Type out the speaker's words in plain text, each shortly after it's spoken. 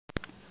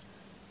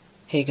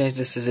Hey guys,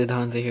 this is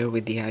Idhanta here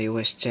with the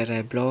iOS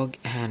Jedi blog,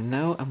 and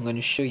now I'm going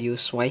to show you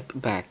Swipe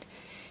Back.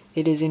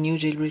 It is a new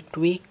jailbreak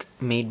tweak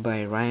made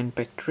by Ryan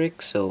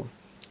Patrick, so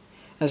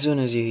as soon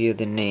as you hear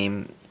the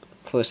name,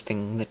 first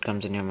thing that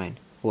comes in your mind,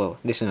 whoa,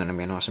 this is going to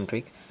be an awesome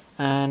tweak.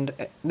 And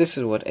this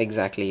is what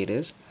exactly it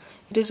is.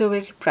 It is a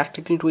very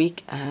practical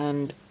tweak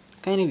and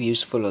kind of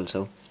useful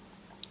also.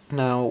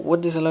 Now,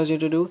 what this allows you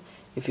to do,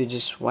 if you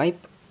just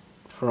swipe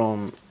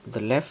from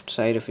the left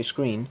side of your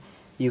screen,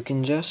 you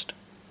can just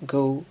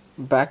go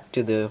back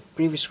to the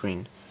previous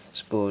screen.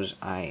 Suppose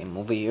I am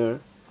over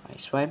here, I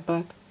swipe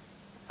back,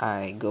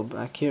 I go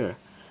back here.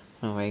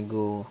 Now I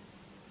go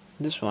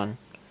this one,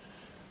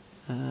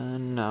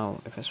 and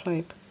now if I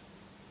swipe,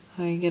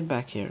 I get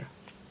back here.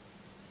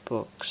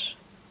 Books,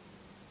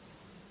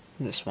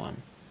 this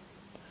one.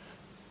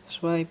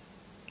 Swipe,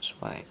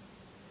 swipe,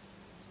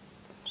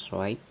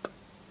 swipe,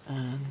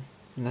 and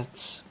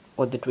that's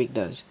what the tweak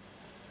does.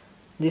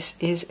 This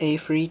is a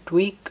free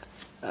tweak,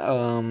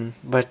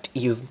 but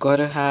you've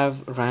gotta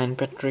have Ryan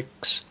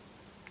Patrick's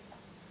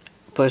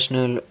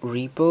personal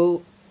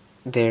repo.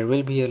 There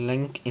will be a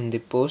link in the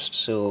post,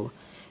 so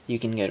you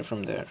can get it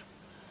from there.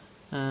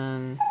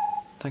 And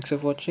thanks for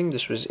watching.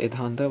 This was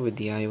Idhanta with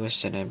the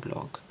iOS Jedi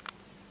blog.